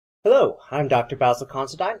Hello, I'm Dr. Basil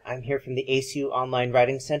Considine. I'm here from the ACU Online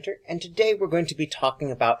Writing Center, and today we're going to be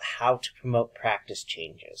talking about how to promote practice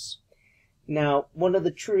changes. Now, one of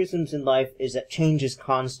the truisms in life is that change is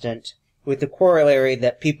constant, with the corollary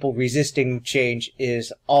that people resisting change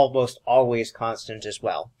is almost always constant as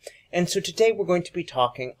well. And so today we're going to be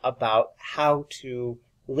talking about how to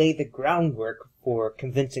lay the groundwork for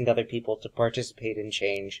convincing other people to participate in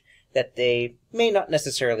change that they may not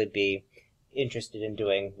necessarily be interested in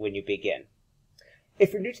doing when you begin.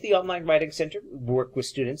 If you're new to the Online Writing Center, we work with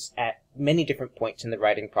students at many different points in the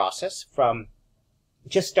writing process, from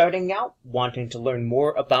just starting out, wanting to learn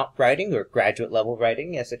more about writing or graduate level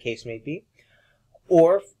writing, as the case may be,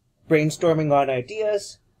 or brainstorming on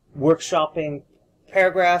ideas, workshopping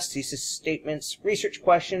paragraphs, thesis statements, research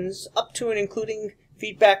questions, up to and including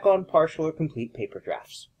feedback on partial or complete paper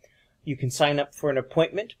drafts. You can sign up for an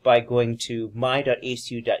appointment by going to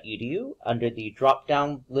my.acu.edu. Under the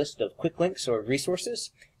drop-down list of quick links or resources,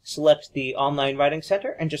 select the Online Writing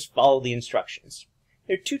Center and just follow the instructions.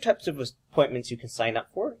 There are two types of appointments you can sign up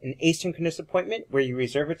for. An asynchronous appointment where you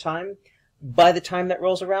reserve a time. By the time that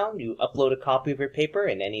rolls around, you upload a copy of your paper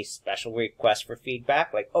and any special requests for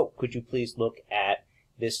feedback, like, oh, could you please look at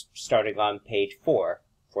this starting on page 4,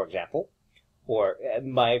 for example. Or,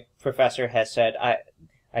 my professor has said,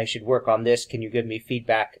 I should work on this. Can you give me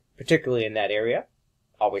feedback, particularly in that area?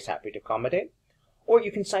 Always happy to accommodate. Or you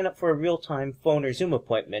can sign up for a real-time phone or Zoom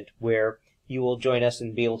appointment where you will join us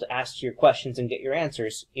and be able to ask your questions and get your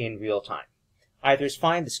answers in real time. Either is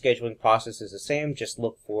fine. The scheduling process is the same. Just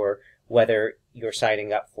look for whether you're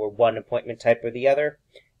signing up for one appointment type or the other.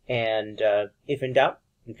 And if in doubt,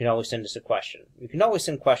 you can always send us a question. You can always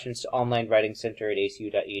send questions to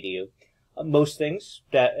onlinewritingcenter@acu.edu. Most things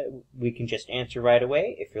that we can just answer right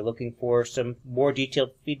away. If you're looking for some more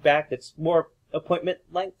detailed feedback that's more appointment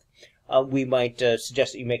length, we might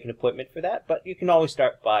suggest that you make an appointment for that, but you can always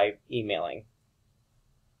start by emailing.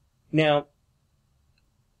 Now,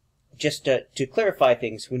 just to clarify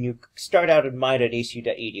things, when you start out at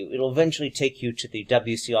my.acu.edu, it'll eventually take you to the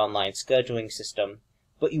WC Online scheduling system,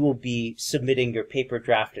 but you will be submitting your paper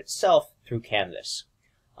draft itself through Canvas.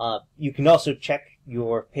 You can also check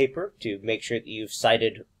your paper to make sure that you've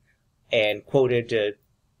cited and quoted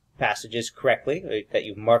passages correctly, that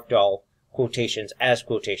you've marked all quotations as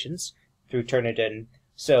quotations through Turnitin.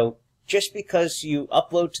 So just because you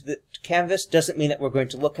upload to Canvas doesn't mean that we're going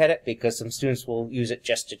to look at it, because some students will use it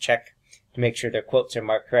just to check to make sure their quotes are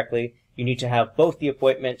marked correctly. You need to have both the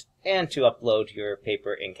appointment and to upload your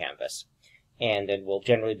paper in Canvas. And then we'll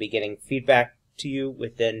generally be getting feedback to you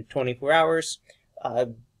within 24 hours.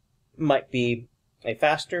 Might be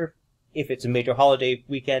faster. If it's a major holiday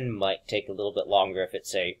weekend, might take a little bit longer if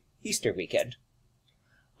it's a Easter weekend.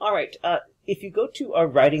 Alright, if you go to our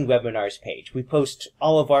writing webinars page, we post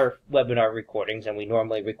all of our webinar recordings, and we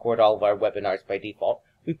normally record all of our webinars by default.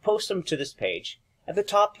 We post them to this page. At the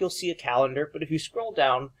top, you'll see a calendar, but if you scroll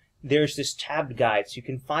down, there's this tabbed guide, so you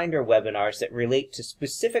can find our webinars that relate to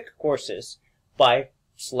specific courses by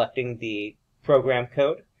selecting the program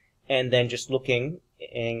code, and then just looking,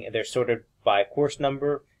 and they're sorted by course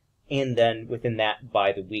number, and then within that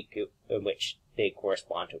by the week in which they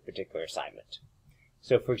correspond to a particular assignment.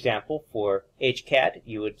 So for example, for HCAD,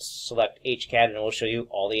 you would select HCAD and it will show you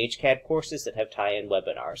all the HCAD courses that have tie-in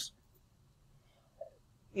webinars.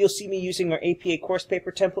 You'll see me using our APA course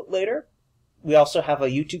paper template later. We also have a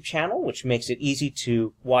YouTube channel, which makes it easy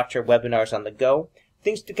to watch our webinars on the go.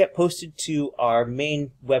 Things to get posted to our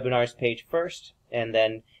main webinars page first, and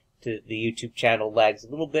then to the YouTube channel lags a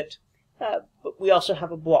little bit, but we also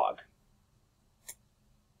have a blog.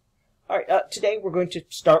 Alright, today we're going to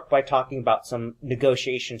start by talking about some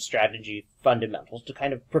negotiation strategy fundamentals to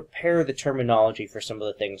kind of prepare the terminology for some of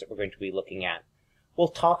the things that we're going to be looking at. We'll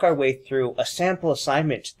talk our way through a sample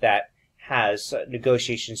assignment that has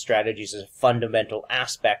negotiation strategies as a fundamental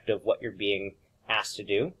aspect of what you're being asked to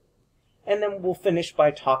do. And then we'll finish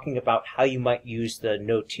by talking about how you might use the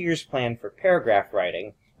no tiers plan for paragraph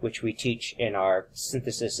writing, which we teach in our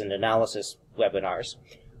synthesis and analysis webinars.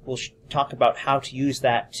 We'll talk about how to use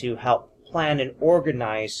that to help plan and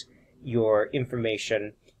organize your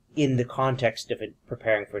information in the context of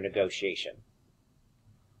preparing for negotiation.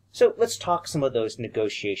 So let's talk some of those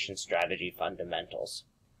negotiation strategy fundamentals.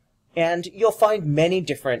 And you'll find many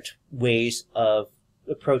different ways of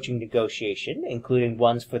approaching negotiation, including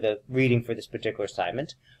ones for the reading for this particular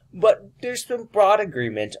assignment, but there's some broad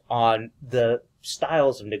agreement on the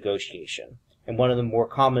styles of negotiation, and one of the more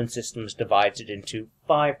common systems divides it into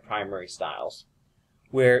 5 primary styles,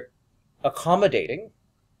 where accommodating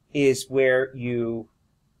is where you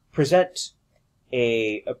present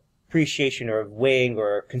a appreciation or of weighing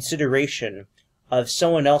or consideration of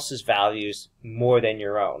someone else's values more than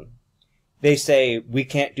your own. They say, we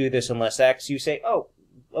can't do this unless X. You say, oh,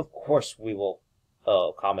 of course we will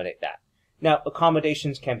accommodate that. Now,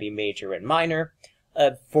 accommodations can be major and minor.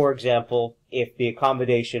 For example, if the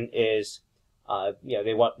accommodation is,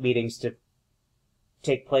 they want meetings to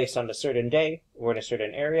take place on a certain day or in a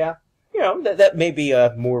certain area, that may be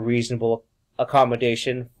a more reasonable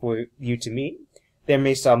accommodation for you to meet. There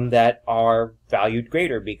may be some that are valued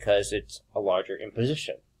greater because it's a larger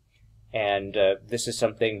imposition. And this is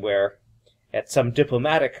something where at some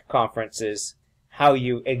diplomatic conferences, how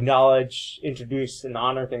you acknowledge, introduce, and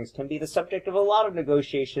honor things can be the subject of a lot of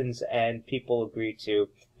negotiations, and people agree to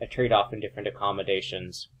a trade-off in different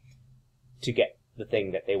accommodations to get the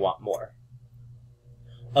thing that they want more.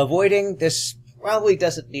 Avoiding this probably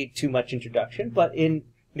doesn't need too much introduction, but in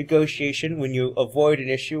negotiation, when you avoid an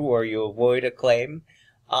issue or you avoid a claim,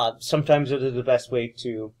 sometimes it is the best way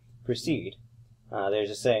to proceed. There's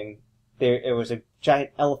a saying, there was a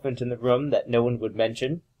giant elephant in the room that no one would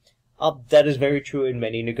mention. That is very true in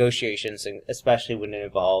many negotiations, especially when it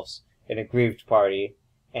involves an aggrieved party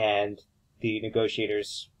and the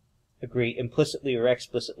negotiators agree implicitly or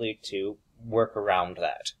explicitly to work around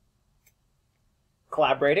that.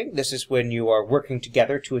 Collaborating, this is when you are working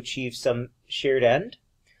together to achieve some shared end.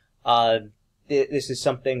 This is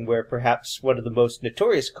something where perhaps one of the most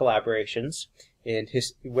notorious collaborations in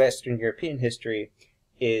Western European history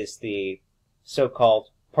is the so-called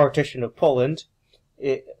partition of Poland.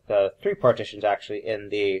 The three partitions, actually, in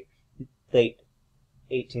the late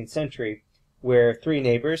 18th century, where three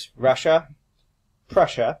neighbors, Russia,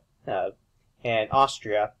 Prussia, and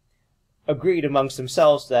Austria, agreed amongst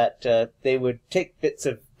themselves that they would take bits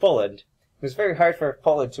of Poland. It was very hard for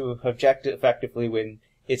Poland to object effectively when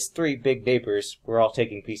its three big neighbors were all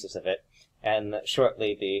taking pieces of it, and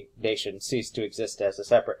shortly the nation ceased to exist as a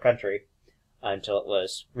separate country until it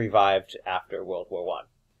was revived after World War I.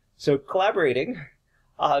 So collaborating,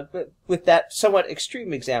 with that somewhat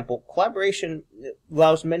extreme example, collaboration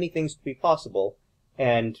allows many things to be possible,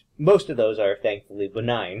 and most of those are thankfully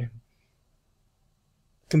benign.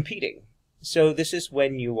 Competing. So this is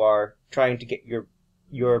when you are trying to get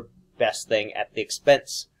your best thing at the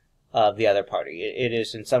expense of the other party. It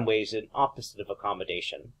is in some ways an opposite of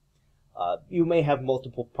accommodation. You may have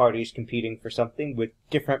multiple parties competing for something with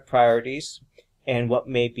different priorities, and what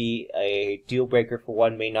may be a deal breaker for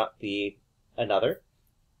one may not be another.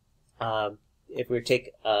 If we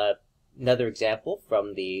take another example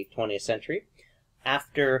from the 20th century,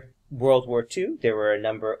 after World War II, there were a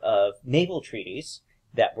number of naval treaties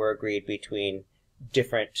that were agreed between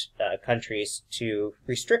different countries to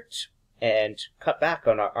restrict and cut back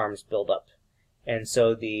on our arms buildup. And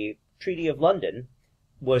so the Treaty of London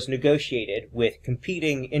was negotiated with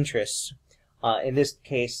competing interests. In this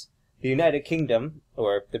case, the United Kingdom,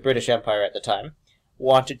 or the British Empire at the time,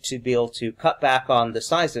 wanted to be able to cut back on the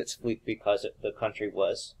size of its fleet because the country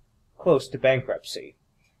was close to bankruptcy.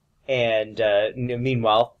 And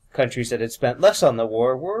meanwhile, countries that had spent less on the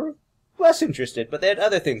war were less interested, but they had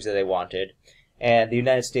other things that they wanted. And the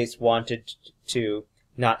United States wanted to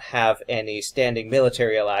not have any standing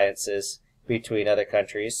military alliances between other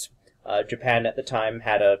countries. Japan at the time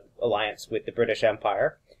had an alliance with the British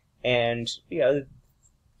Empire, and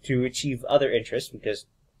to achieve other interests, because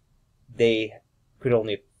they could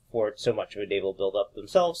only afford so much of a naval buildup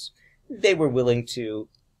themselves, they were willing to,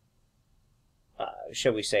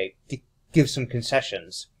 shall we say, give some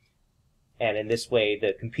concessions. And in this way,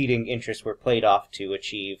 the competing interests were played off to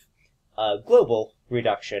achieve a global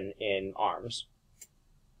reduction in arms.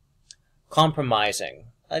 Compromising.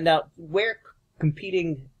 Now, where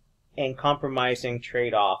competing and compromising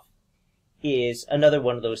trade off is another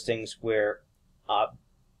one of those things where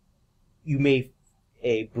you may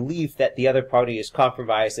believe that the other party is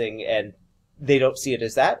compromising and they don't see it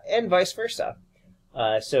as that, and vice versa.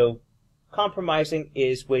 So compromising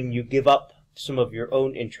is when you give up some of your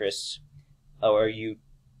own interests, or you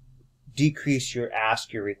decrease your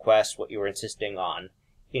ask, your request, what you're insisting on,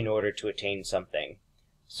 in order to attain something.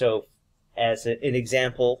 So, as an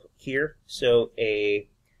example here, so a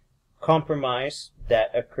compromise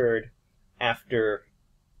that occurred after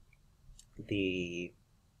the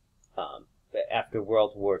after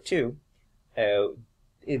World War II,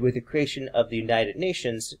 with the creation of the United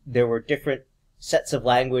Nations, there were different sets of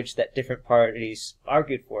language that different parties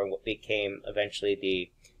argued for, and what became eventually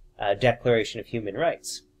the Declaration of Human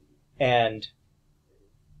Rights. And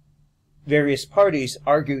various parties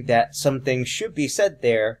argued that some things should be said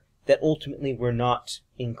there that ultimately were not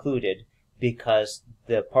included because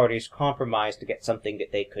the parties compromised to get something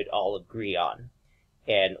that they could all agree on.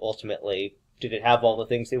 And ultimately, did it have all the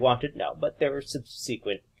things they wanted? No, but there were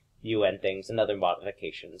subsequent UN things and other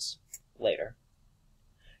modifications later.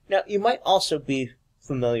 Now, you might also be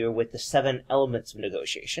familiar with the 7 elements of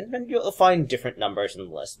negotiation, and you'll find different numbers in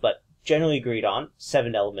the list, but generally agreed on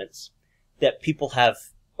 7 elements that people have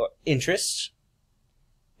interests,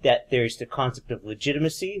 that there's the concept of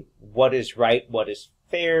legitimacy, what is right, what is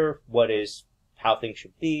fair, what is how things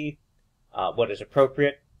should be, what is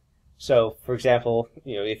appropriate. So, for example,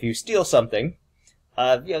 if you steal something,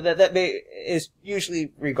 that is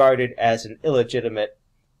usually regarded as an illegitimate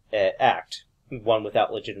act, one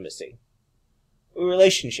without legitimacy.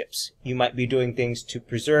 Relationships. You might be doing things to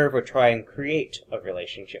preserve or try and create a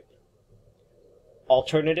relationship.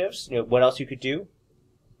 Alternatives, what else you could do.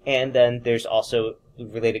 And then there's also a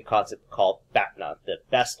related concept called BATNA, the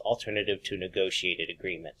best alternative to negotiated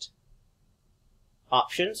agreement.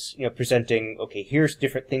 Options, presenting, okay, here's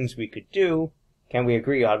different things we could do. Can we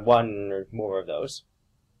agree on one or more of those?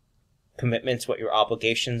 Commitments, what your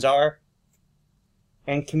obligations are.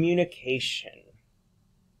 And communication.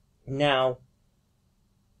 Now,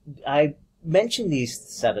 I mentioned these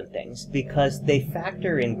 7 things because they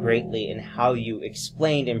factor in greatly in how you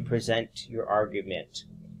explain and present your argument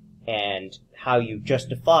and how you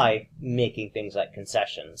justify making things like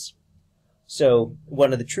concessions. So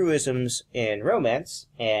one of the truisms in romance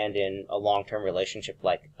and in a long-term relationship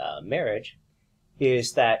like marriage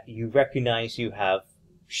is that you recognize you have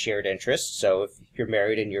shared interests. So if you're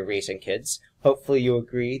married and you're raising kids, hopefully you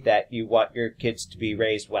agree that you want your kids to be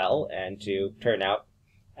raised well and to turn out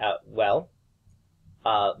well.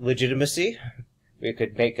 Legitimacy. We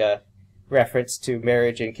could make a reference to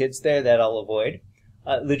marriage and kids there that I'll avoid.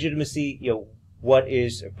 Legitimacy, what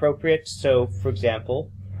is appropriate. So, for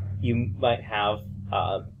example, you might have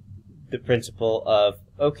the principle of,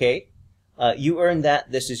 okay, you earned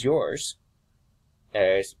that, this is yours.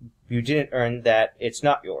 You didn't earn that, it's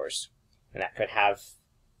not yours. And that could have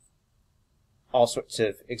all sorts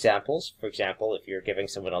of examples. For example, if you're giving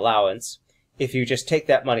someone allowance, if you just take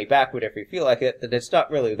that money back whenever you feel like it, then it's not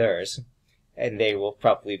really theirs. And they will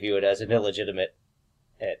probably view it as an illegitimate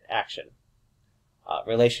action.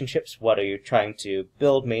 Relationships, what are you trying to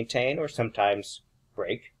build, maintain, or sometimes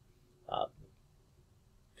break? I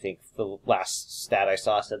think the last stat I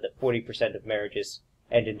saw said that 40% of marriages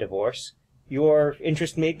end in divorce. Your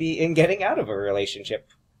interest may be in getting out of a relationship,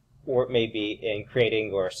 or it may be in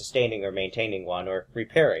creating or sustaining or maintaining one or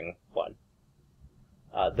repairing one.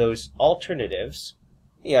 Those alternatives,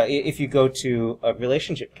 if you go to a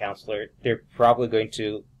relationship counselor, they're probably going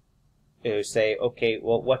to say, okay,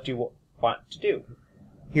 well, what do you want to do?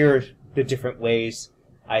 Here are the different ways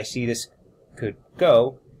I see this could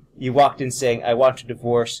go. You walked in saying, I want a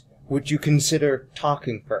divorce. Would you consider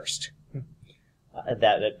talking first?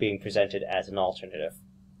 That being presented as an alternative.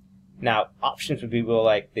 Now, options would be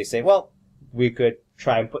they say, well, we could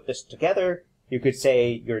try and put this together. You could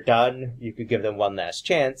say you're done. You could give them one last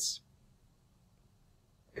chance.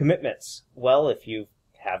 Commitments. Well, if you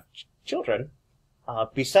have children,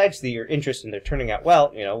 besides your interest in their turning out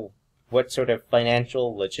well, what sort of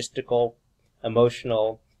financial, logistical,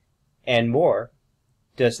 emotional, and more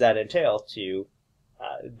does that entail to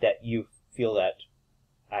that you feel that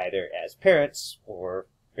either as parents or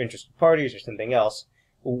interested parties or something else,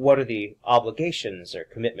 what are the obligations or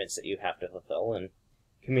commitments that you have to fulfill? And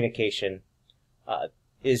communication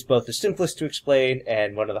is both the simplest to explain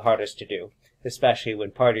and one of the hardest to do, especially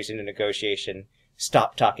when parties in a negotiation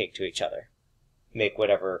stop talking to each other. Make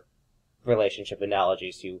whatever relationship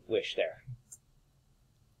analogies you wish there.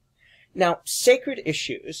 Now, sacred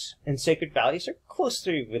issues and sacred values are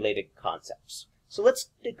closely related concepts. So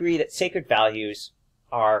let's agree that sacred values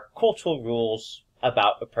are cultural rules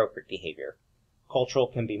about appropriate behavior. Cultural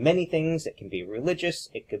can be many things. It can be religious,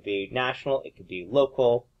 it could be national, it could be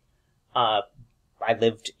local. I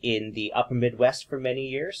lived in the upper Midwest for many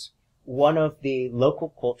years. One of the local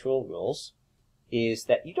cultural rules is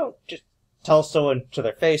that you don't just tell someone to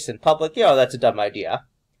their face in public, that's a dumb idea.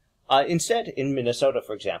 Instead, in Minnesota,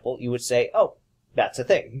 for example, you would say, oh, that's a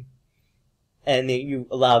thing. And you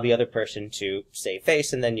allow the other person to save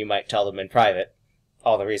face, and then you might tell them in private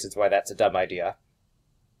all the reasons why that's a dumb idea.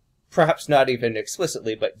 Perhaps not even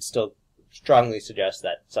explicitly, but still strongly suggest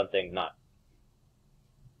that something not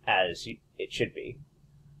as it should be.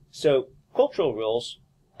 So, cultural rules,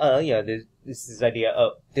 this is this idea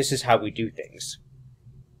of this is how we do things.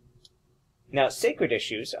 Now, sacred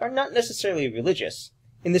issues are not necessarily religious.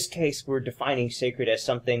 In this case, we're defining sacred as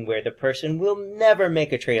something where the person will never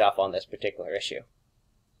make a trade-off on this particular issue.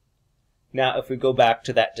 Now, if we go back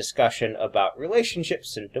to that discussion about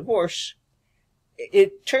relationships and divorce,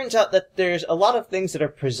 it turns out that there's a lot of things that are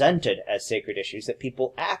presented as sacred issues that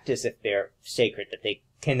people act as if they're sacred, that they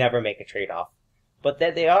can never make a trade-off, but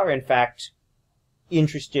that they are, in fact,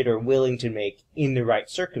 interested or willing to make in the right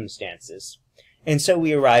circumstances. And so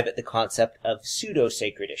we arrive at the concept of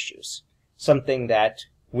pseudo-sacred issues, something that,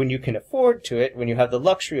 when you can afford to it, when you have the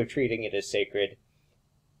luxury of treating it as sacred,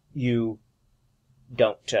 you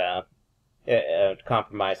don't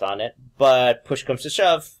compromise on it, but push comes to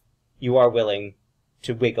shove, you are willing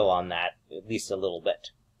to wiggle on that at least a little bit.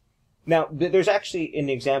 Now, there's actually an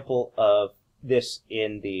example of this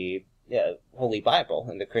in the Holy Bible,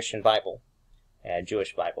 in the Christian Bible,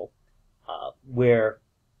 Jewish Bible, where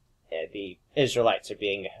the Israelites are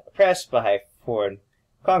being oppressed by foreign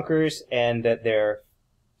conquerors, and that they're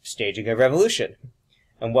staging a revolution.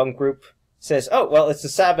 And one group says, "Oh, well, it's the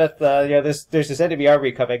Sabbath. There's this enemy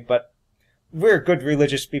army coming, but we're good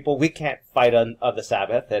religious people. We can't fight on the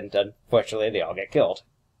Sabbath," and unfortunately, they all get killed.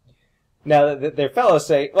 Now, their fellows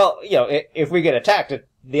say, "Well, if we get attacked,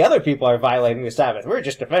 the other people are violating the Sabbath. We're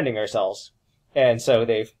just defending ourselves." And so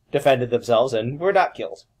they've defended themselves and were not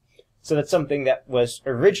killed. So that's something that was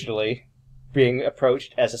originally being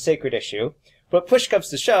approached as a sacred issue. But push comes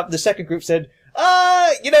to shove, the second group said,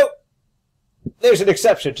 there's an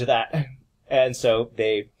exception to that. And so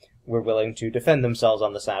they were willing to defend themselves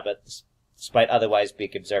on the Sabbath, despite otherwise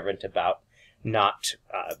being observant about not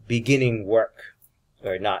beginning work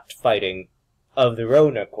or not fighting of their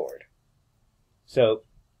own accord. So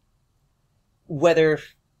whether,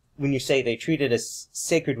 when you say they treat it as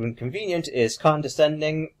sacred when convenient, is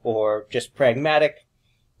condescending or just pragmatic,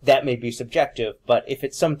 that may be subjective, but if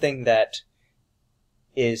it's something that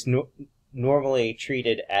is normally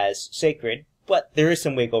treated as sacred, but there is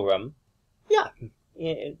some wiggle room,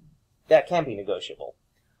 that can be negotiable.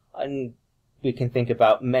 And we can think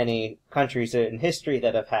about many countries in history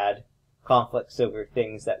that have had conflicts over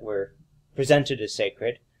things that were presented as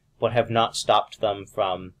sacred, but have not stopped them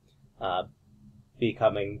from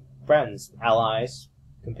becoming friends, allies,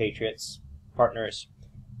 compatriots, partners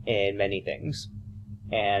in many things.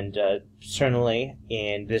 And certainly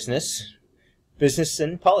in business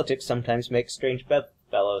and politics sometimes make strange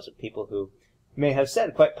bedfellows of people who may have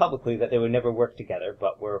said quite publicly that they would never work together,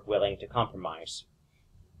 but were willing to compromise.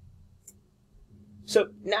 So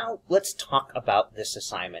now let's talk about this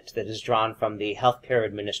assignment that is drawn from the Healthcare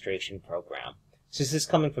Administration program. So this is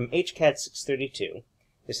coming from HCAD 632.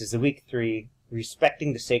 This is the Week 3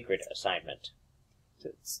 Respecting the Sacred assignment.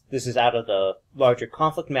 So this is out of the larger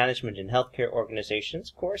Conflict Management in Healthcare Organizations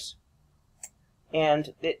course.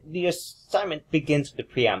 And the assignment begins with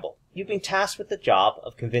the preamble. You've been tasked with the job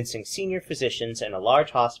of convincing senior physicians in a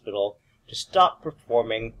large hospital to stop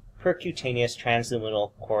performing percutaneous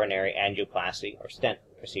transluminal coronary angioplasty, or stent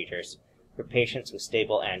procedures, for patients with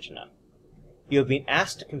stable angina. You have been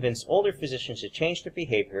asked to convince older physicians to change their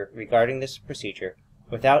behavior regarding this procedure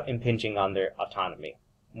without impinging on their autonomy.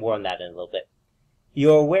 More on that in a little bit.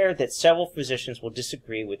 You are aware that several physicians will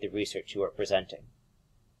disagree with the research you are presenting.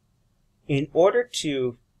 In order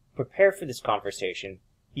to prepare for this conversation,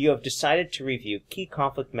 you have decided to review key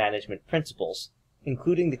conflict management principles,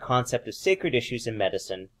 including the concept of sacred issues in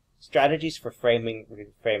medicine, strategies for framing,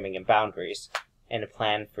 reframing, and boundaries, and a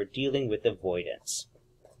plan for dealing with avoidance.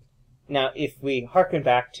 Now, if we harken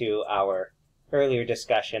back to our earlier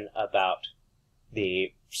discussion about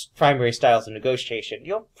the primary styles of negotiation,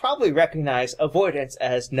 you'll probably recognize avoidance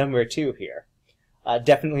as number 2 here.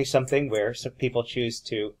 Definitely something where some people choose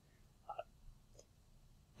to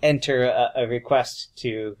enter a request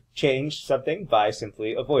to change something by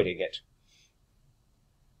simply avoiding it.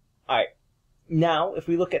 Alright, now if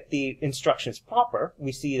we look at the instructions proper,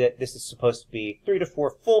 we see that this is supposed to be 3 to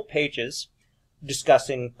 4 full pages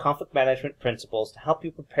discussing conflict management principles to help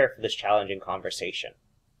you prepare for this challenging conversation.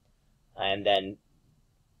 And then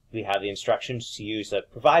we have the instructions to use a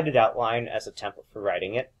provided outline as a template for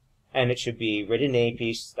writing it, and it should be written in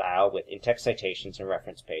APA style with in-text citations and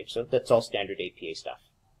reference page. So that's all standard APA stuff.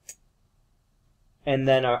 And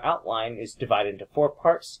then our outline is divided into 4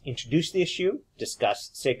 parts: introduce the issue,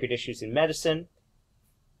 discuss sacred issues in medicine,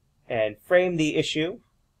 and frame the issue,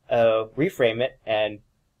 reframe it, and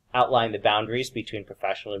outline the boundaries between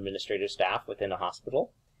professional and administrative staff within a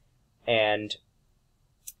hospital, and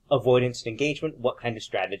avoidance and engagement. What kind of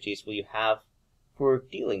strategies will you have for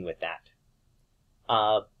dealing with that?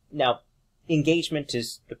 Now, engagement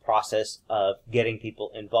is the process of getting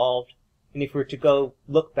people involved, and if we're to go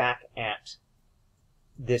look back at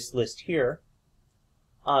this list here,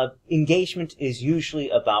 engagement is usually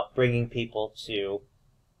about bringing people to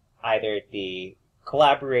either the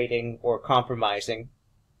collaborating or compromising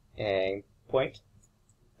point.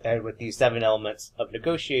 And with these 7 elements of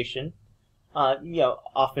negotiation,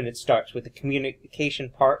 often it starts with the communication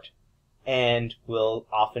part and will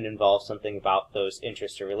often involve something about those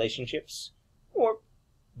interests or relationships,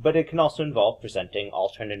 but it can also involve presenting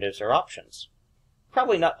alternatives or options.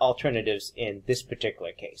 Probably not alternatives in this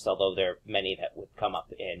particular case, although there are many that would come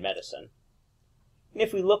up in medicine. And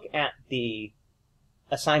if we look at the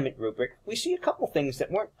assignment rubric, we see a couple things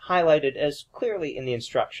that weren't highlighted as clearly in the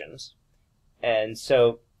instructions. And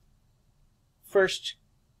so, first,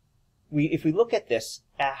 if we look at this,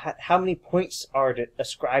 at how many points are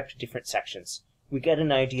ascribed to different sections, we get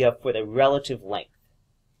an idea for the relative length.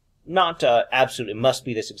 Not absolutely must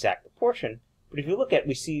be this exact proportion, but if you look at it,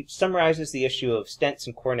 we see summarizes the issue of stents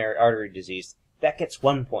and coronary artery disease. That gets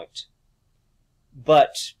 1 point.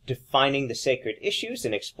 But defining the sacred issues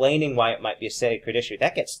and explaining why it might be a sacred issue,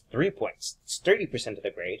 that gets 3 points. It's 30% of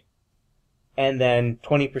the grade. And then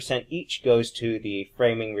 20% each goes to the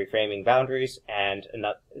framing, reframing boundaries, and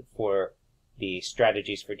for the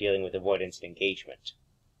strategies for dealing with avoidance and engagement.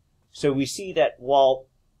 So we see that while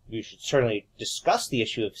we should certainly discuss the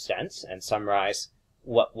issue of stents and summarize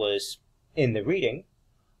what was in the reading,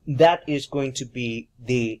 that is going to be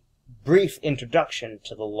the brief introduction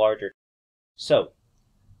to the larger. So,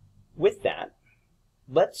 with that,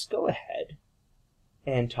 let's go ahead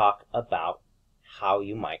and talk about how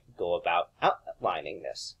you might go about outlining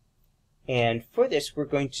this. And for this, we're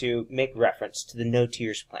going to make reference to the no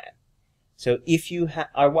tiers plan. So if you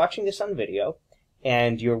are watching this on video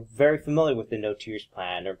and you're very familiar with the no tiers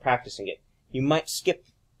plan or practicing it, you might skip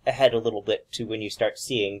ahead a little bit to when you start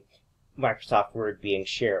seeing Microsoft Word being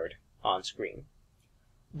shared on screen.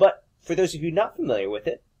 But for those of you not familiar with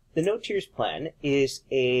it, the no tiers plan is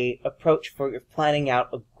an approach for planning out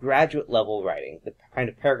a graduate level writing, the kind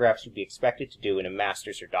of paragraphs you'd be expected to do in a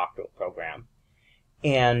master's or doctoral program.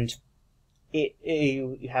 And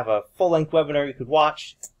you have a full-length webinar you could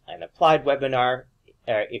watch, an applied webinar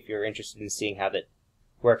if you're interested in seeing how that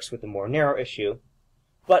works with a more narrow issue.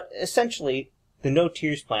 But essentially, the no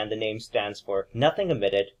tiers plan, the name stands for nothing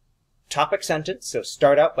omitted, topic sentence, so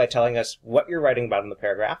start out by telling us what you're writing about in the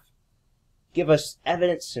paragraph. Give us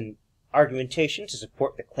evidence and argumentation to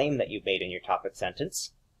support the claim that you've made in your topic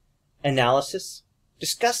sentence. Analysis.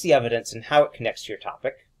 Discuss the evidence and how it connects to your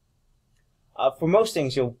topic. For most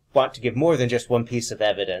things, you'll want to give more than just one piece of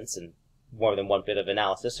evidence and more than one bit of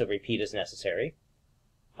analysis, so repeat as necessary.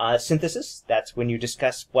 Synthesis. That's when you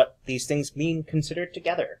discuss what these things mean considered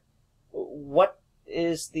together. What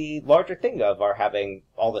is the larger thing of our having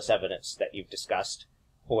all this evidence that you've discussed?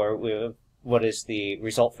 Or what is the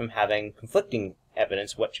result from having conflicting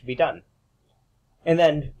evidence? What should be done? And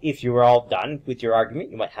then, if you were all done with your argument,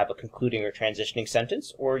 you might have a concluding or transitioning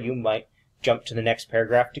sentence, or you might jump to the next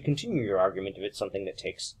paragraph to continue your argument if it's something that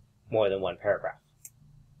takes more than one paragraph.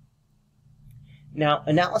 Now,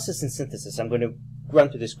 analysis and synthesis, I'm going to run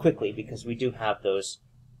through this quickly because we do have those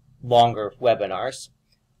longer webinars.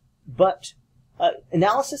 But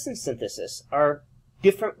analysis and synthesis are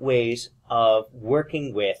different ways of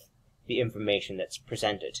working with the information that's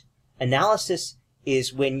presented. Analysis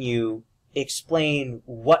is when you explain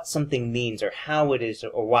what something means or how it is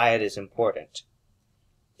or why it is important.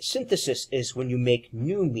 Synthesis is when you make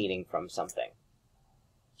new meaning from something.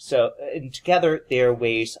 So together they are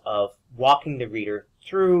ways of walking the reader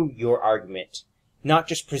through your argument, not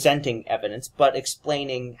just presenting evidence, but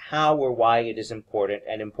explaining how or why it is important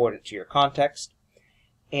and important to your context.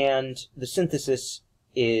 And the synthesis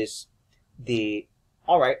is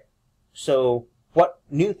alright, so what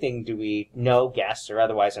new thing do we know, guess, or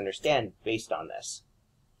otherwise understand based on this?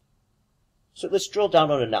 So let's drill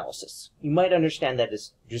down on analysis. You might understand that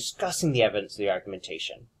as discussing the evidence of the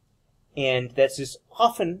argumentation. And this is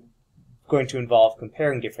often going to involve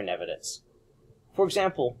comparing different evidence. For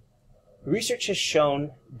example, research has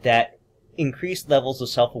shown that increased levels of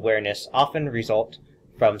self-awareness often result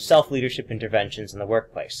from self-leadership interventions in the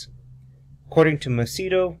workplace. According to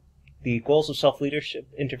Macedo, the goals of self-leadership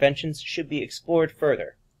interventions should be explored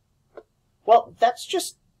further. Well, that's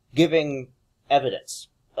just giving evidence.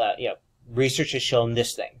 Research has shown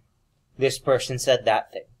this thing. This person said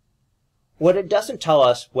that thing. What it doesn't tell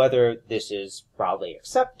us whether this is broadly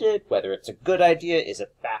accepted, whether it's a good idea, is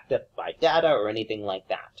it backed up by data, or anything like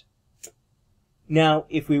that. Now,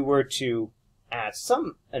 if we were to add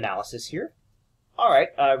some analysis here, alright,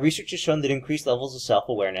 research has shown that increased levels of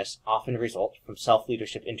self-awareness often result from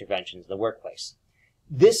self-leadership interventions in the workplace.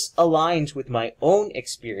 This aligns with my own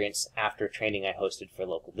experience after training I hosted for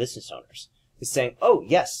local business owners. It's saying, oh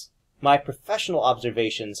yes, my professional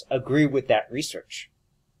observations agree with that research.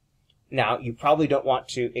 Now, you probably don't want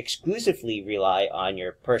to exclusively rely on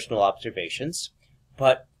your personal observations,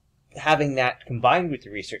 but having that combined with the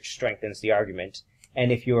research strengthens the argument,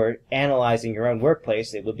 and if you're analyzing your own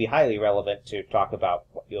workplace, it would be highly relevant to talk about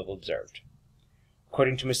what you have observed.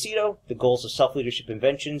 According to Macedo, the goals of self-leadership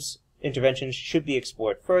interventions should be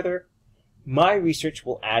explored further. My research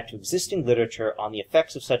will add to existing literature on the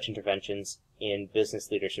effects of such interventions in business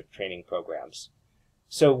leadership training programs.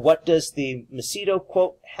 So what does the Macedo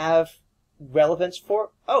quote have relevance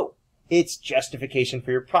for? Oh, it's justification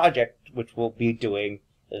for your project, which will be doing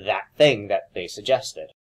that thing that they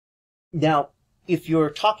suggested. Now, if you're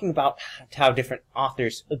talking about how different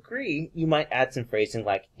authors agree, you might add some phrasing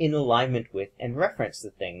like in alignment with and reference the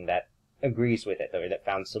thing that agrees with it or that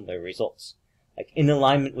found similar results. Like in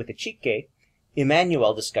alignment with Achike,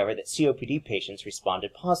 Emmanuel discovered that COPD patients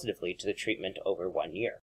responded positively to the treatment over 1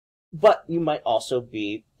 year. But you might also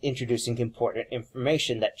be introducing important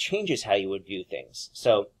information that changes how you would view things.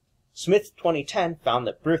 So, Smith 2010 found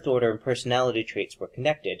that birth order and personality traits were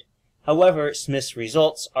connected. However, Smith's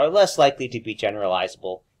results are less likely to be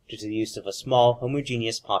generalizable due to the use of a small,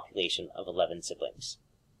 homogeneous population of 11 siblings.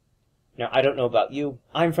 Now, I don't know about you.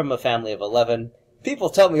 I'm from a family of 11. People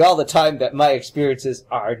tell me all the time that my experiences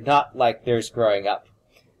are not like theirs growing up.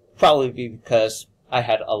 Probably because I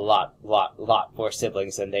had a lot more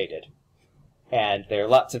siblings than they did. And there are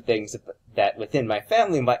lots of things that within my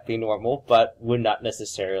family might be normal, but would not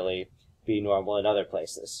necessarily be normal in other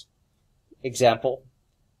places. Example,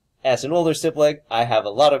 as an older sibling, I have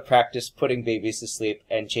a lot of practice putting babies to sleep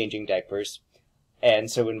and changing diapers. And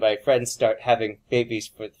so when my friends start having babies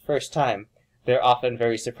for the first time, they're often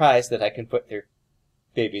very surprised that I can put their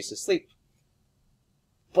babies to sleep.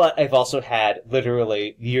 But I've also had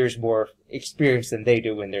literally years more experience than they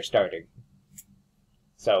do when they're starting.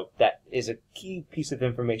 So that is a key piece of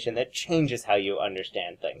information that changes how you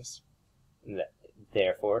understand things.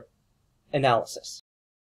 Therefore, analysis.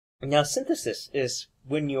 Now, synthesis is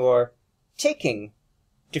when you're taking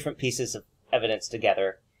different pieces of evidence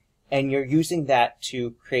together and you're using that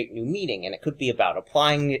to create new meaning. And it could be about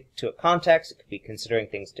applying it to a context. It could be considering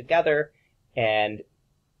things together and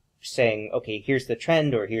saying, okay, here's the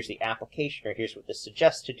trend, or here's the application, or here's what this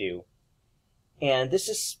suggests to do. And this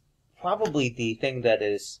is probably the thing that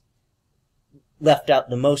is left out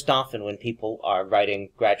the most often when people are writing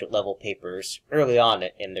graduate level papers early on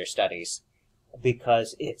in their studies,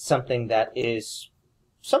 because it's something that is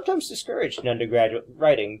sometimes discouraged in undergraduate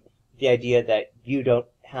writing, the idea that you don't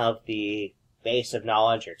have the base of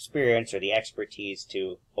knowledge or experience or the expertise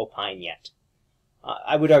to opine yet.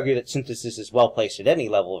 I would argue that synthesis is well placed at any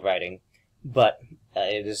level of writing, but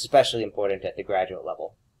it is especially important at the graduate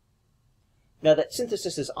level. Now, that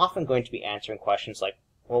synthesis is often going to be answering questions like,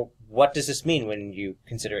 well, what does this mean when you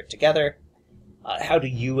consider it together? How do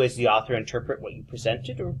you as the author interpret what you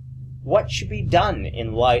presented? Or what should be done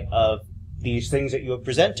in light of these things that you have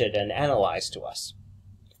presented and analyzed to us?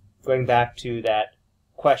 Going back to that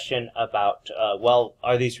question about, well,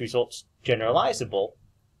 are these results generalizable?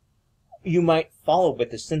 You might follow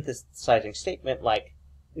with a synthesizing statement like,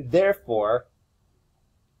 therefore,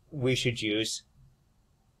 we should use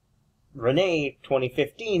Renee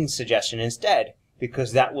 2015's suggestion instead,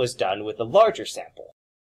 because that was done with a larger sample.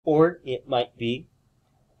 Or it might be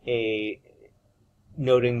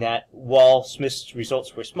noting that while Smith's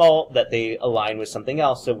results were small, that they align with something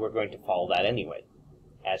else, so we're going to follow that anyway,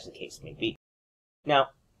 as the case may be. Now,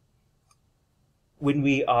 when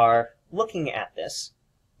we are looking at this,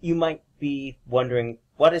 you might be wondering,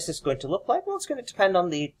 what is this going to look like? Well, it's going to depend on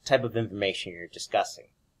the type of information you're discussing.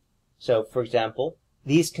 So, for example,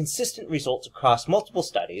 these consistent results across multiple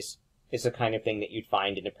studies is the kind of thing that you'd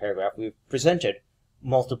find in a paragraph we've presented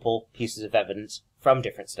multiple pieces of evidence from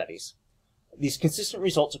different studies. These consistent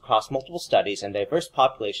results across multiple studies and diverse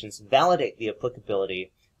populations validate the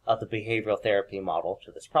applicability of the behavioral therapy model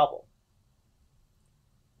to this problem.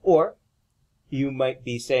 Or you might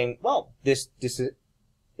be saying, well, this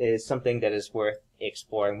is something that is worth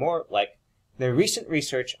exploring more, like the recent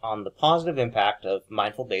research on the positive impact of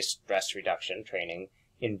mindful-based stress reduction training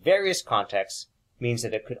in various contexts means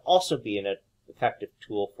that it could also be an effective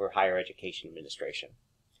tool for higher education administration.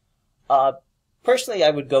 Personally, I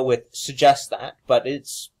would go with suggest that, but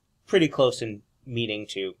it's pretty close in meaning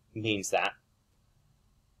to means that.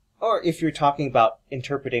 Or if you're talking about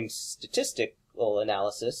interpreting statistical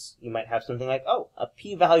analysis, you might have something like, oh, a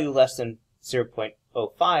p-value less than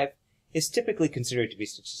 0.05 is typically considered to be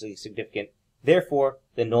statistically significant. Therefore,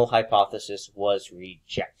 the null hypothesis was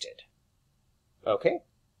rejected. Okay,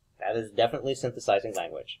 that is definitely synthesizing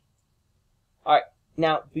language. All right,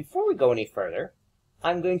 now, before we go any further,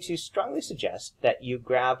 I'm going to strongly suggest that you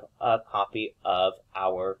grab a copy of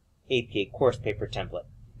our APA course paper template.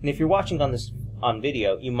 And if you're watching on this on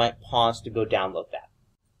video, you might pause to go download that.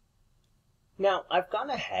 Now, I've gone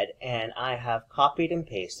ahead and I have copied and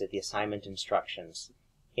pasted the assignment instructions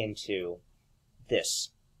into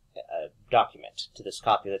this document, to this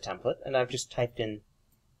copy of the template, and I've just typed in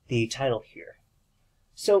the title here.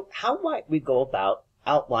 So how might we go about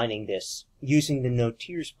outlining this using the no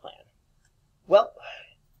tiers plan? Well,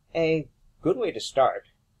 a good way to start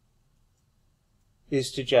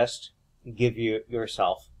is to just give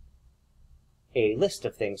yourself a list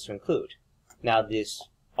of things to include. Now, this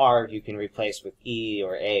R you can replace with E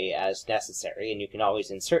or A as necessary, and you can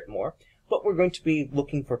always insert more, but we're going to be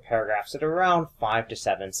looking for paragraphs that are around 5 to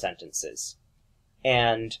 7 sentences.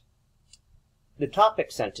 And the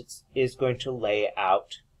topic sentence is going to lay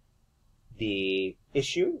out the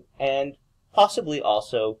issue and possibly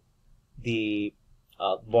also the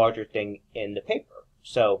larger thing in the paper.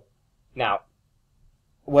 So now,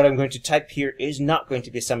 what I'm going to type here is not going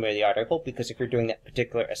to be a summary of the article, because if you're doing that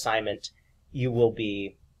particular assignment, you will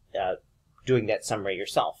be doing that summary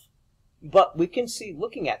yourself. But we can see,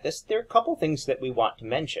 looking at this, there are a couple things that we want to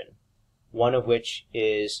mention. One of which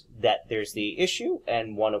is that there's the issue,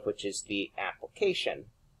 and one of which is the application.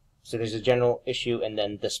 So there's a general issue and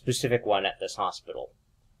then the specific one at this hospital.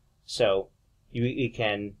 So you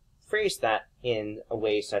can phrase that in a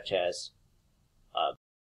way such as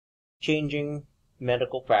changing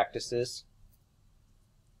medical practices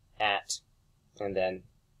at, and then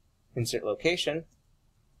insert location,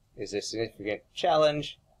 is a significant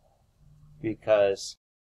challenge because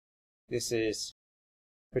this is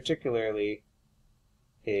particularly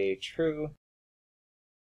true.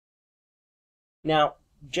 Now,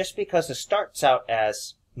 just because it starts out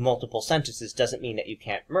as multiple sentences doesn't mean that you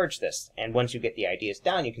can't merge this. And once you get the ideas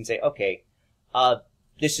down, you can say, okay,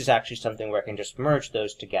 this is actually something where I can just merge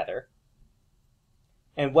those together.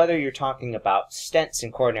 And whether you're talking about stents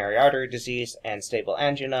in coronary artery disease and stable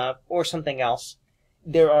angina or something else,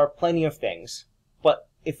 there are plenty of things. But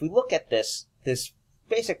if we look at this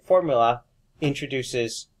basic formula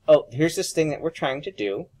introduces, oh, here's this thing that we're trying to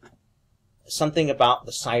do, something about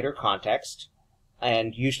the site or context,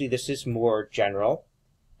 and usually this is more general,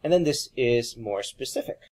 and then this is more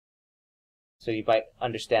specific. So you might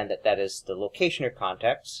understand that that is the location or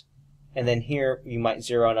context, and then here you might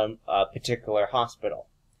zero in on a particular hospital.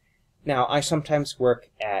 Now, I sometimes work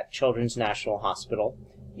at Children's National Hospital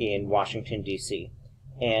in Washington, D.C.,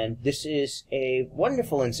 and this is a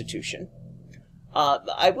wonderful institution.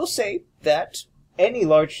 I will say that any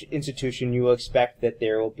large institution, you will expect that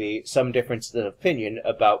there will be some difference of opinion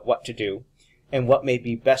about what to do, and what may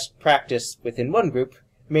be best practice within one group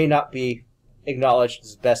may not be acknowledged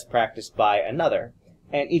as best practice by another.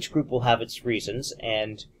 And each group will have its reasons,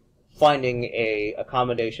 and finding an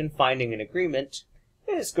accommodation, finding an agreement,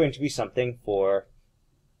 is going to be something for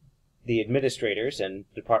the administrators and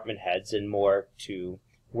department heads and more to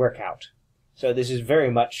work out. So this is very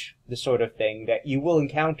much the sort of thing that you will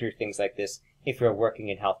encounter things like this if you're working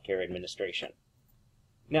in healthcare administration.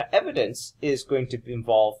 Now, evidence is going to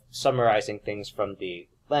involve summarizing things from the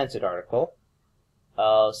Lancet article.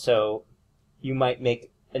 So you might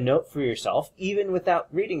make a note for yourself, even without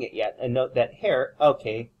reading it yet, a note that here,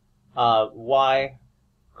 okay, why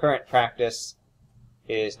current practice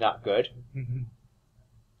is not good.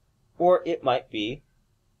 Or it might be,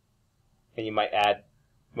 and you might add,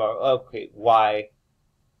 well, okay, why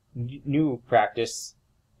new practice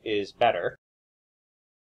is better.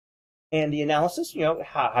 And the analysis,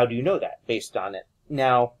 how do you know that based on it?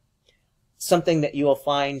 Now, something that you will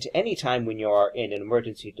find anytime when you are in an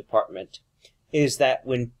emergency department is that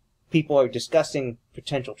when people are discussing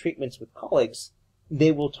potential treatments with colleagues,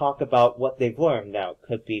 they will talk about what they've learned. Now, it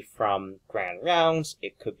could be from grand rounds,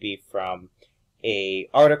 it could be from an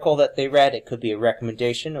article that they read, it could be a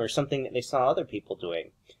recommendation or something that they saw other people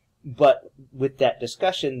doing. But with that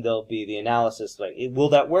discussion, there'll be the analysis, like, will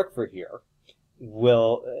that work for here?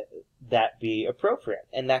 Will that be appropriate?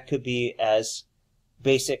 And that could be as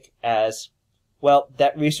basic as, well,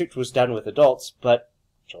 that research was done with adults, but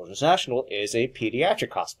Children's National is a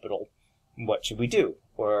pediatric hospital. What should we do?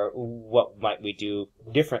 Or what might we do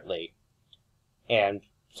differently? And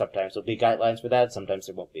sometimes there'll be guidelines for that, sometimes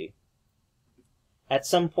there won't be. At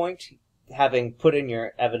some point, having put in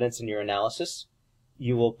your evidence and your analysis,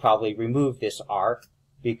 you will probably remove this R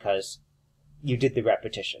because you did the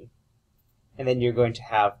repetition. And then you're going to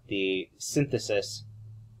have the synthesis.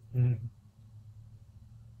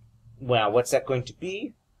 Well, what's that going to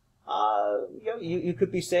be? You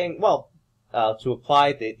could be saying, well, to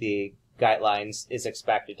apply the guidelines is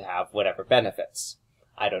expected to have whatever benefits.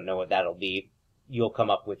 I don't know what that'll be. You'll come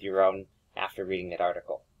up with your own after reading that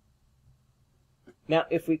article. Now,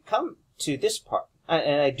 if we come to this part.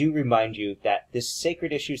 And I do remind you that this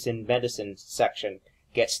Sacred Issues in Medicine section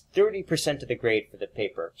gets 30% of the grade for the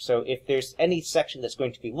paper. So if there's any section that's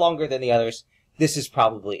going to be longer than the others, this is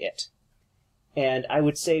probably it. And I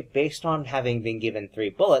would say, based on having been given 3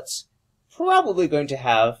 bullets, probably going to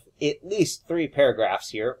have at least 3 paragraphs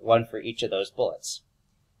here, one for each of those bullets.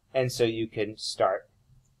 And so you can start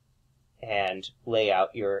and lay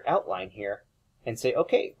out your outline here and say,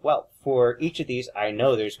 okay, well, for each of these, I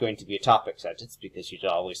know there's going to be a topic sentence, because you should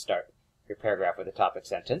always start your paragraph with a topic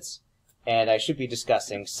sentence. And I should be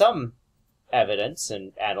discussing some evidence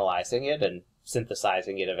and analyzing it and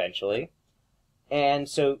synthesizing it eventually. And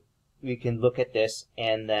so you can look at this,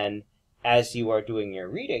 and then as you are doing your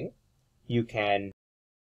reading, you can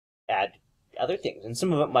add other things. And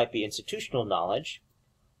some of it might be institutional knowledge.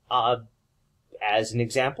 As an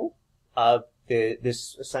example,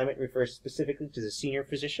 this assignment refers specifically to the senior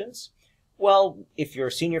physicians. Well, if you're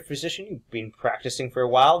a senior physician, you've been practicing for a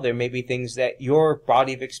while, there may be things that your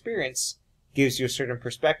body of experience gives you a certain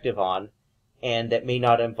perspective on, and that may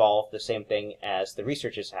not involve the same thing as the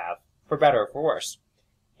researchers have, for better or for worse.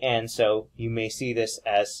 And so you may see this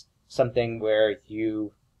as something where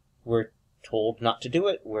you were told not to do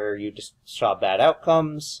it, where you just saw bad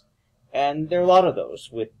outcomes, and there are a lot of those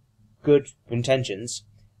with good intentions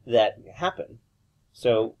that happen.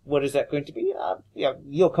 So what is that going to be?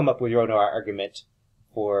 You'll come up with your own argument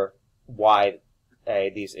for why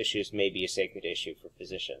these issues may be a sacred issue for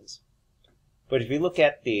physicians. But if you look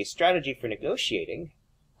at the strategy for negotiating,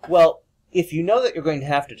 well, if you know that you're going to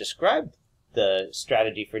have to describe the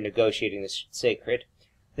strategy for negotiating this sacred,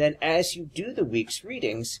 then as you do the week's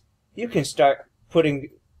readings, you can start putting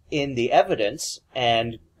in the evidence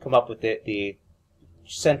and come up with the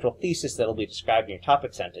central thesis that will be described in your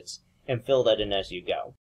topic sentence, and fill that in as you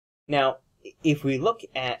go. Now, if we look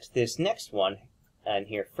at this next one, and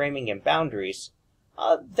here, framing and boundaries,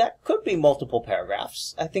 that could be multiple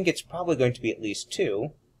paragraphs. I think it's probably going to be at least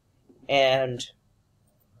 2. And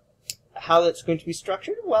how that's going to be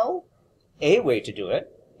structured? Well, a way to do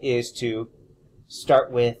it is to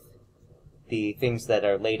start with the things that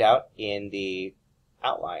are laid out in the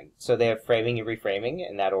outline. So they have framing and reframing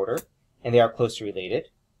in that order, and they are closely related.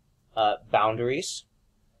 Boundaries,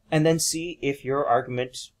 and then see if your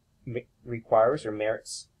argument requires or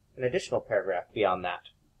merits an additional paragraph beyond that.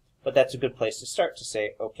 But that's a good place to start, to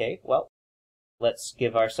say, okay, well, let's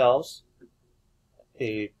give ourselves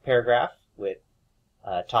a paragraph with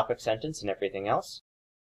a topic sentence and everything else.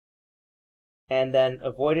 And then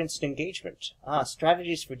avoidance and engagement.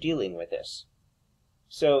 Strategies for dealing with this.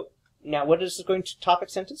 So now what is the topic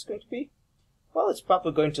sentence going to be? Well, it's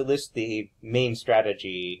probably going to list the main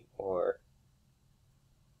strategy or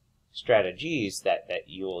strategies that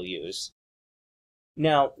you will use.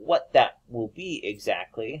 Now, what that will be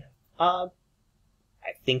exactly, I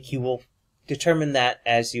think you will determine that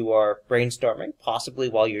as you are brainstorming, possibly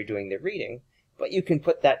while you're doing the reading, but you can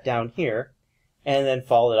put that down here and then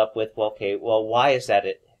follow it up with, well, okay, well, why is that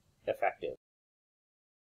effective?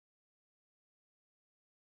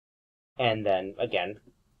 And then, again,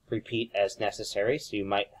 repeat as necessary, so you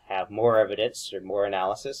might have more evidence or more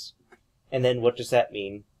analysis. And then what does that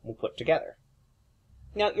mean? We'll put together.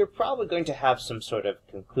 Now, you're probably going to have some sort of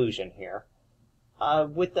conclusion here.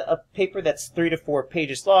 With a paper that's 3 to 4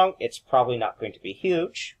 pages long, it's probably not going to be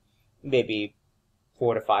huge, maybe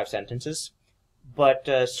 4 to 5 sentences, but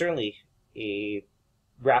certainly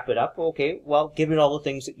wrap it up. Okay, well, given all the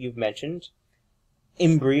things that you've mentioned,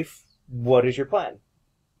 in brief, what is your plan?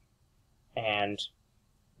 And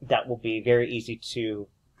that will be very easy to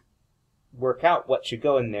work out what should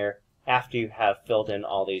go in there after you have filled in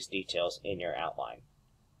all these details in your outline.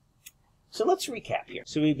 So let's recap here.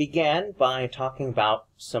 So we began by talking about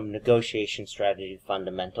some negotiation strategy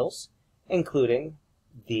fundamentals, including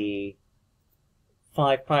the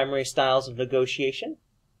 5 primary styles of negotiation.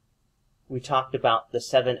 We talked about the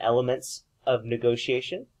 7 elements of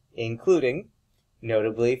negotiation, including,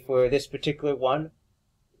 notably for this particular one,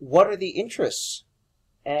 what are the interests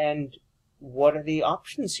and what are the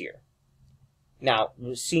options here? Now,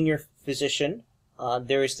 the senior physician,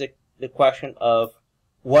 there is the question of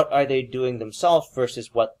what are they doing themselves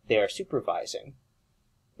versus what they are supervising.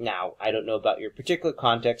 Now, I don't know about your particular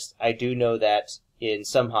context. I do know that in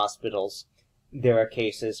some hospitals, there are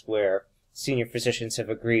cases where senior physicians have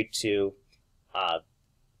agreed to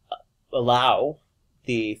allow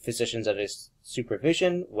the physicians under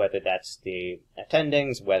supervision, whether that's the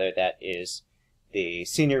attendings, whether that is the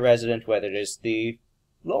senior resident, whether it is the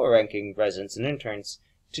lower-ranking residents and interns,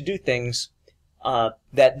 to do things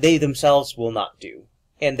that they themselves will not do.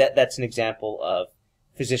 And that's an example of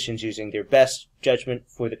physicians using their best judgment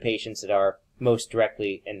for the patients that are most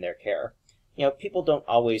directly in their care. People don't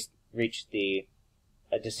always reach a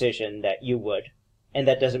decision that you would, and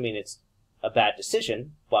that doesn't mean it's a bad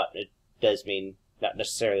decision, but it does mean not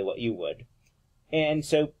necessarily what you would. And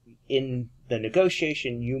so in the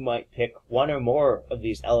negotiation, you might pick one or more of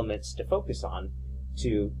these elements to focus on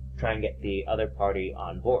to try and get the other party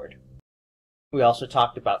on board. We also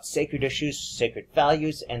talked about sacred issues, sacred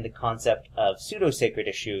values, and the concept of pseudo-sacred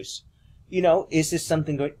issues. Is this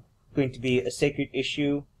something going to be a sacred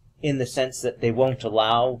issue in the sense that they won't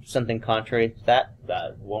allow something contrary to that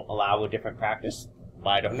won't allow a different practice?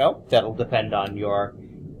 I don't know. That'll depend on your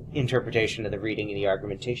interpretation of the reading and the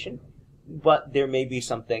argumentation. But there may be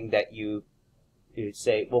something that you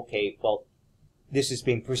say, okay, well, this is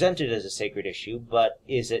being presented as a sacred issue, but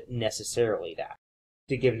is it necessarily that?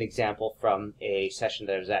 To give an example from a session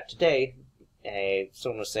that I was at today,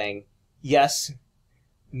 someone was saying, yes,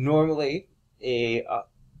 normally this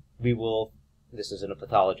is in a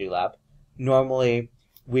pathology lab, normally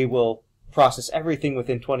we will process everything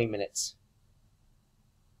within 20 minutes.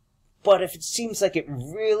 But if it seems like it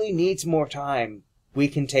really needs more time, we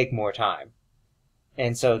can take more time.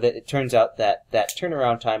 And so that it turns out that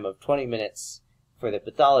turnaround time of 20 minutes for the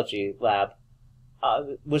pathology lab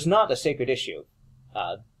was not a sacred issue.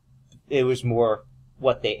 It was more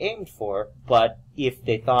what they aimed for, but if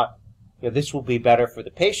they thought this will be better for the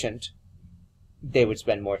patient, they would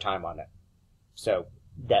spend more time on it. So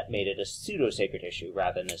that made it a pseudo-sacred issue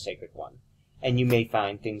rather than a sacred one. And you may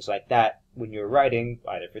find things like that when you're writing,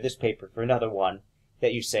 either for this paper or for another one,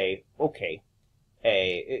 that you say, okay,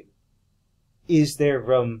 is there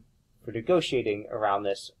room for negotiating around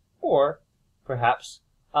this? Or perhaps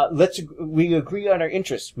we agree on our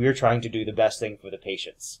interests. We are trying to do the best thing for the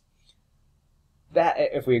patients.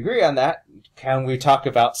 If we agree on that, can we talk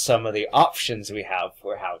about some of the options we have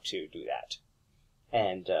for how to do that?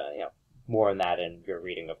 And more on that in your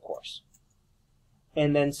reading, of course.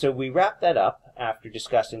 And then so we wrapped that up after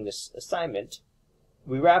discussing this assignment.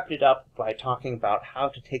 We wrapped it up by talking about how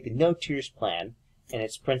to take the no-tears plan and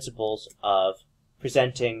its principles of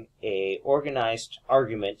presenting a organized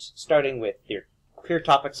argument, starting with your clear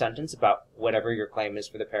topic sentence about whatever your claim is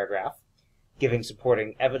for the paragraph, giving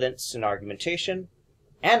supporting evidence and argumentation,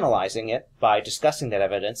 analyzing it by discussing that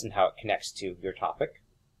evidence and how it connects to your topic,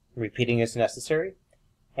 repeating as necessary,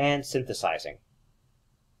 and synthesizing.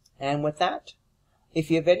 And with that, if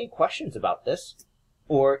you have any questions about this,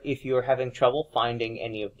 or if you're having trouble finding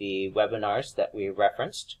any of the webinars that we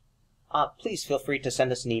referenced, please feel free to send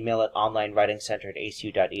us an email at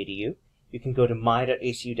onlinewritingcenter@acu.edu. You can go to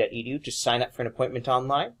my.acu.edu to sign up for an appointment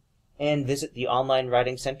online, and visit the Online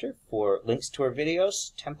Writing Center for links to our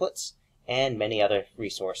videos, templates, and many other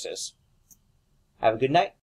resources. Have a good night.